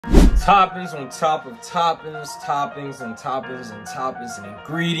Toppings on top of toppings, toppings and toppings and toppings and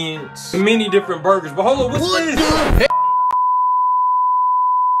ingredients. Many different burgers. But hold on, what's this?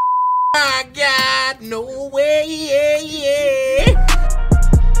 I got no way.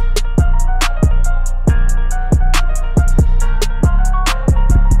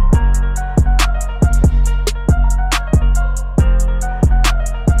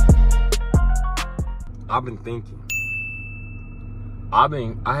 I've been thinking. I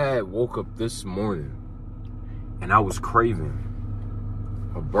had woke up this morning and I was craving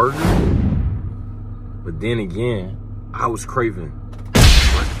a burger, but then again, I was craving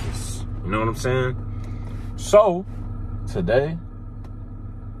breakfast. You know what I'm saying? So today,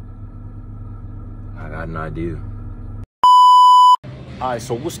 I got an idea. All right,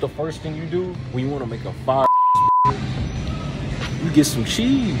 so what's the first thing you do when you want to make a fire? You get some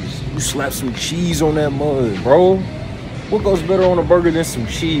cheese. You slap some cheese on that mud, bro. What goes better on a burger than some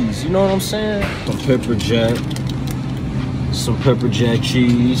cheese? You know what I'm saying? Some pepper jack. Some pepper jack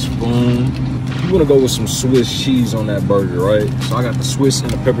cheese. Boom. You wanna go with some Swiss cheese on that burger, right? So I got the Swiss and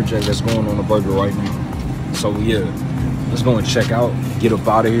the pepper jack that's going on the burger right now. So yeah, let's go and check out, get up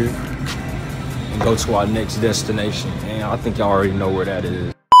out of here, and go to our next destination. And I think y'all already know where that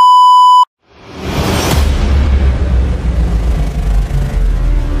is.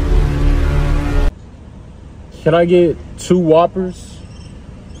 Can I get 2 Whoppers?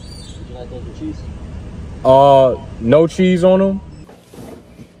 Would you like those with cheese? No cheese on them.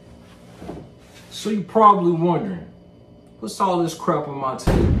 So you're probably wondering, what's all this crap on my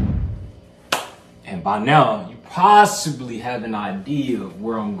table? And by now, you possibly have an idea of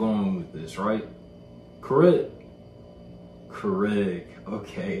where I'm going with this, right? Correct? Correct.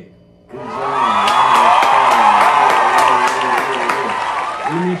 Okay. Good job.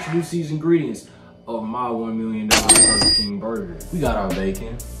 Let me introduce these ingredients of my $1 million Burger King burger. We got our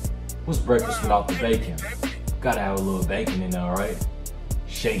bacon. What's breakfast without the bacon? Gotta have a little bacon in there, right?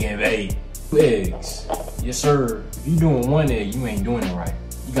 Shake and bake. 2 eggs. Yes, sir. If you doing 1 egg, you ain't doing it right.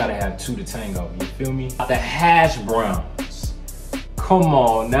 You gotta have 2 to tango. You feel me? The hash browns. Come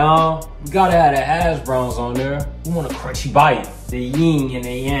on now. We gotta have the hash browns on there. We want a crunchy bite. The yin and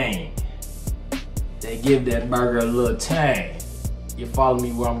the yang. They give that burger a little tang. You follow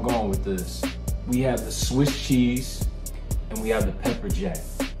me where I'm going with this? We have the Swiss cheese and we have the pepper jack.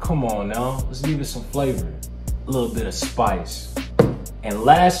 Come on now, let's give it some flavor. A little bit of spice. And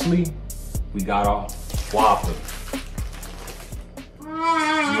lastly, we got our Whopper.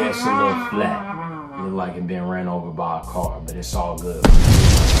 Yeah, it's a little flat. Look like it been ran over by a car, but it's all good.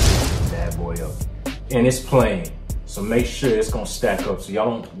 Bad boy up. And it's plain, so make sure it's gonna stack up so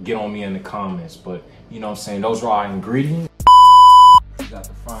y'all don't get on me in the comments, but you know what I'm saying, those are our ingredients. We got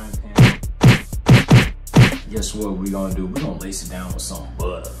the frying pan. Guess what we gonna do? We gonna lace it down with some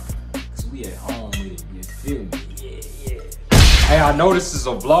butter. Cause we at home with it, you feel me? Yeah. Hey, I know this is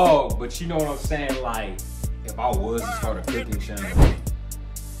a vlog, but you know what I'm saying? Like, if I was to start a cooking channel,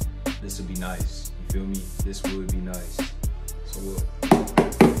 this would be nice. You feel me? This would be nice. So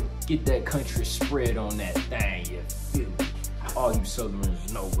get that country spread on that thing, you feel me? All you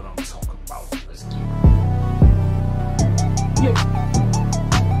Southerners know what I'm talking about. Let's get it. Yeah.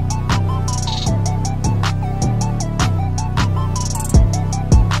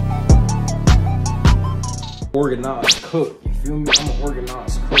 Organized cook, you feel me? I'm an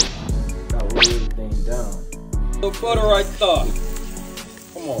organized cook. Gotta lay everything down. The butter right there.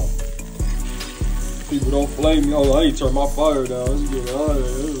 Come on. People don't flame me. Oh, I ain't turn my fire down. Let's get it out of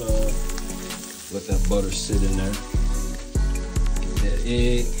there. Let that butter sit in there. Get that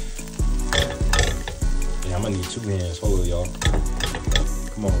egg. Yeah, I'm gonna need 2 hands. Hold on, y'all.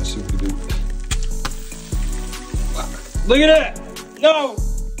 Come on, let's see what we do. Look at that! No!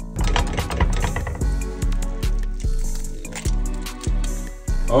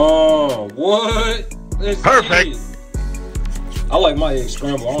 Oh, what? Let's perfect. I like my eggs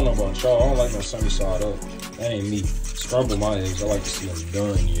scrambled. I don't know about y'all. I don't like no sunny side up. That ain't me. Scramble my eggs. I like to see them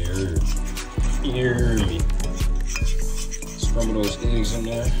done. You hear me? Scramble those eggs in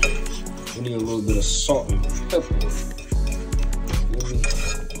there. We need a little bit of salt and pepper.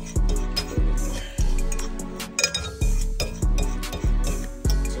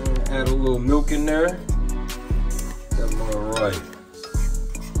 So add a little milk in there. That's all right.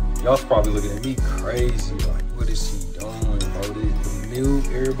 Y'all's probably looking at me crazy, like, what is he doing, bro? The milk,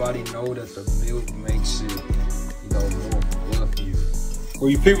 everybody know that the milk makes it, you know, more fluffy. For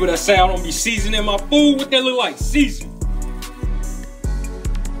you people that say I don't be seasoning my food, what that look like? Season.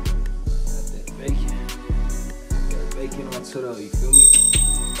 Add that bacon. Add that bacon onto the, you feel me?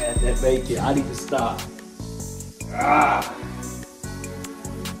 Add that bacon. I need to stop. Ah.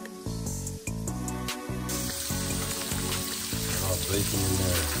 bacon in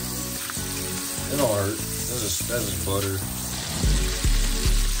there. It don't hurt. That's just butter.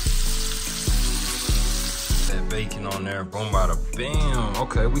 That bacon on there. Boom, bada, bam.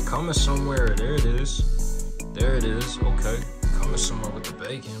 Okay, we coming somewhere. There it is. There it is. Okay, coming somewhere with the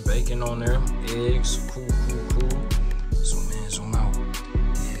bacon. Bacon on there. Eggs. Cool, cool, cool. Zoom in, zoom out.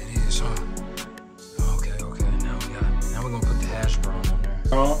 Yeah, it is, huh? Okay, okay. Now we're gonna put the hash brown on there.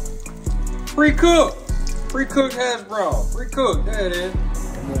 Pre-cooked. Pre-cooked hash brown. Pre-cooked. There it is.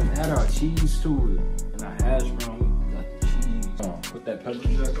 And then add our cheese to it. And our hash brown, we got the cheese. Put that pepper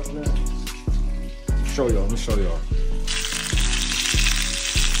jack on there. Let me show y'all.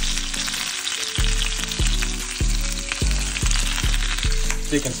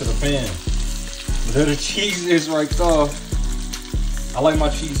 Stick into the pan. There the cheese is right there. I like my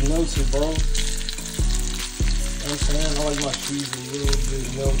cheese melted, bro. You know what I'm saying? I like my cheese a little bit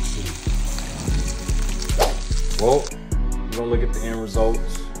melted. Well, we're gonna look at the end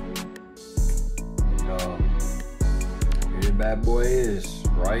results. And, here the bad boy is,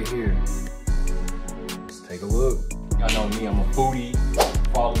 right here. Let's take a look. Y'all know me, I'm a foodie.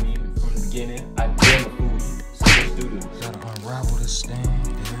 Follow me from the beginning. I've been a foodie, so let's do this. Gotta unravel this thing.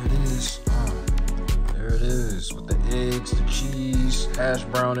 There it is. There it is. With the eggs, the cheese, hash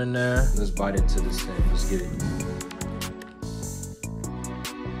brown in there. Let's bite into this thing. Let's get it.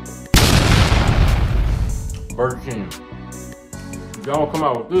 Burger King. Y'all come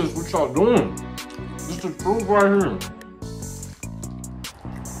out with this. What y'all doing? This is proof right here.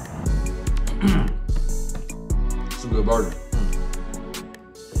 It's a good burger.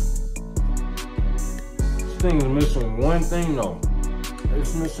 This thing is missing one thing though.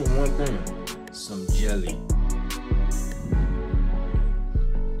 It's missing one thing. Some jelly.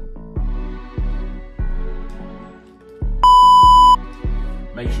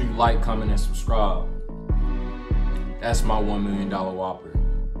 Make sure you like, comment, and subscribe. That's my $1 million Whopper.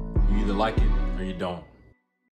 You either like it or you don't.